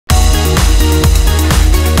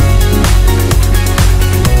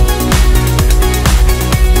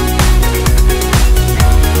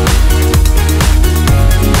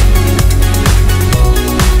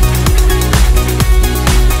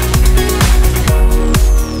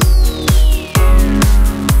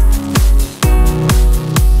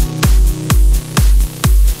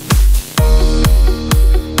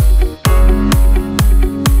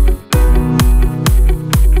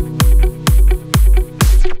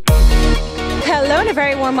and a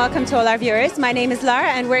very warm welcome to all our viewers. My name is Lara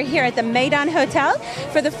and we're here at the Maidan Hotel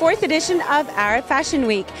for the 4th edition of Ara Fashion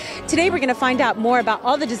Week. Today we're going to find out more about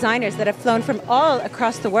all the designers that have flown from all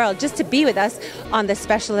across the world just to be with us on this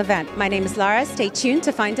special event. My name is Lara. Stay tuned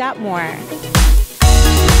to find out more.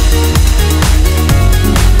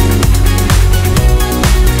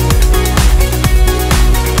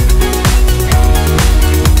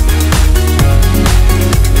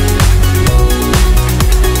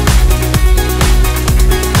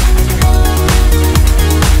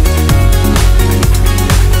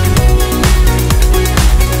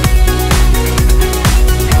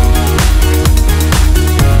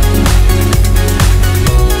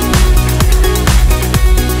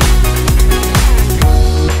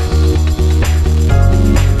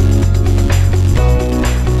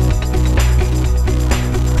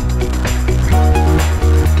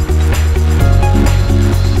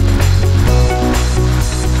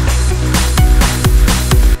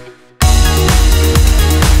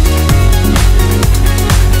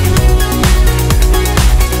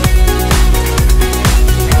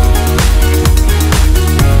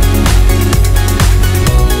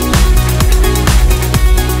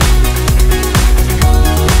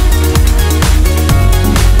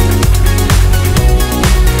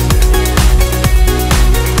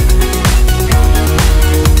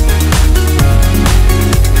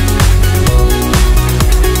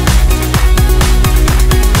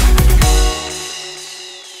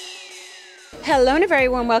 Hello and a very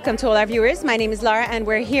warm welcome to all our viewers. My name is Lara and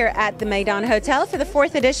we're here at the Maidan Hotel for the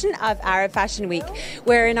 4th edition of Ara Fashion Week.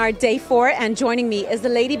 We're in our day 4 and joining me is the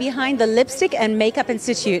lady behind the Lipstick and Makeup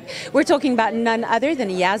Institute. We're talking about none other than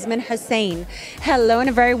Yasmin Hussein. Hello and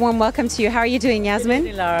a very warm welcome to you. How are you doing, Yasmin? Good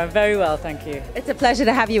evening, Lara. Very well, thank you. It's a pleasure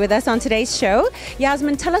to have you with us on today's show.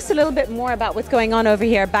 Yasmin, tell us a little bit more about what's going on over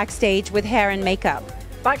here backstage with hair and makeup.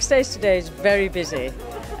 Backstage today is very busy.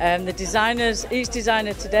 The designers, each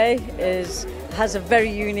designer today has a very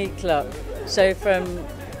unique look. So from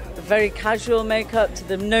very casual makeup to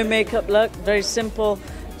the no makeup look, very simple,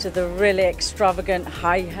 to the really extravagant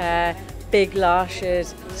high hair, big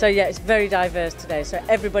lashes. So yeah, it's very diverse today. So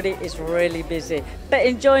everybody is really busy, but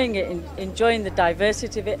enjoying it, enjoying the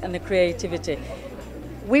diversity of it and the creativity.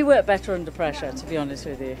 We work better under pressure, to be honest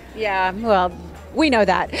with you. Yeah, well, we know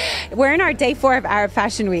that. We're in our day 4 of Arab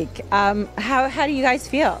Fashion Week. How do you guys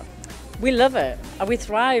feel? We love it. We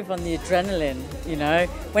thrive on the adrenaline, you know.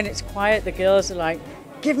 When it's quiet, the girls are like,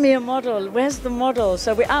 give me a model, where's the model?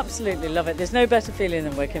 So we absolutely love it. There's no better feeling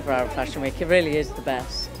than working for Ara Fashion Week. It really is the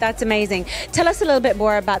best. That's amazing. Tell us a little bit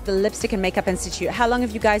more about the Lipstick and Makeup Institute. How long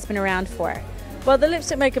have you guys been around for? Well, the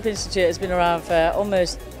Lipstick Makeup Institute has been around for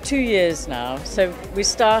almost 2 years now. So we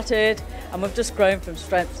started and we've just grown from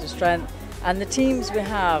strength to strength. And the teams we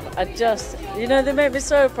have are just, you know, they make me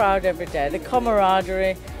so proud every day. The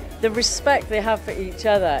camaraderie, the respect they have for each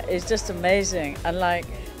other is just amazing. And like,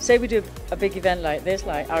 say we do a big event like this,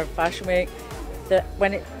 like Ara Fashion Week, that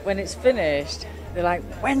when it's finished, they're like,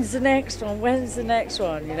 when's the next one? When's the next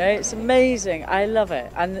one? You know, it's amazing. I love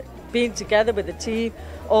it. And being together with the team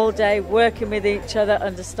all day, working with each other,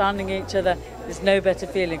 understanding each other, there's no better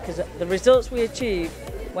feeling, because the results we achieve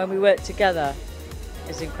when we work together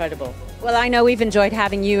is incredible. Well, I know we've enjoyed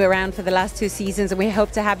having you around for the last 2 seasons and we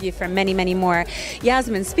hope to have you for many, many more.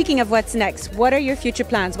 Yasmin, speaking of what's next, what are your future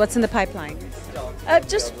plans? What's in the pipeline?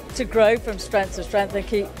 Just to grow from strength to strength and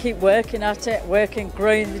keep working at it,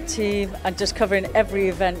 growing the team and just covering every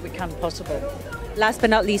event we can possible. Last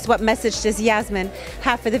but not least, what message does Yasmin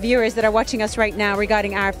have for the viewers that are watching us right now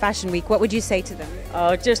regarding Ara Fashion Week? What would you say to them?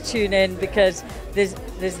 Oh, just tune in, because there's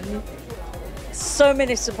so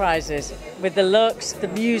many surprises with the looks, the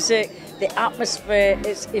music, the atmosphere.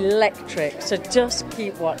 It's electric, so just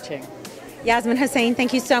keep watching. Yasmin Hussein,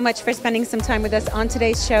 thank you so much for spending some time with us on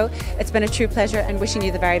today's show. It's been a true pleasure and wishing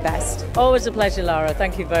you the very best. Always a pleasure, Lara.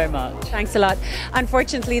 Thank you very much. Thanks a lot.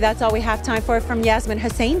 Unfortunately, that's all we have time for from Yasmin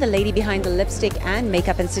Hussein, the lady behind the Lipstick and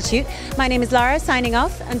Makeup Institute. My name is Lara, signing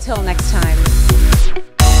off. Until next time.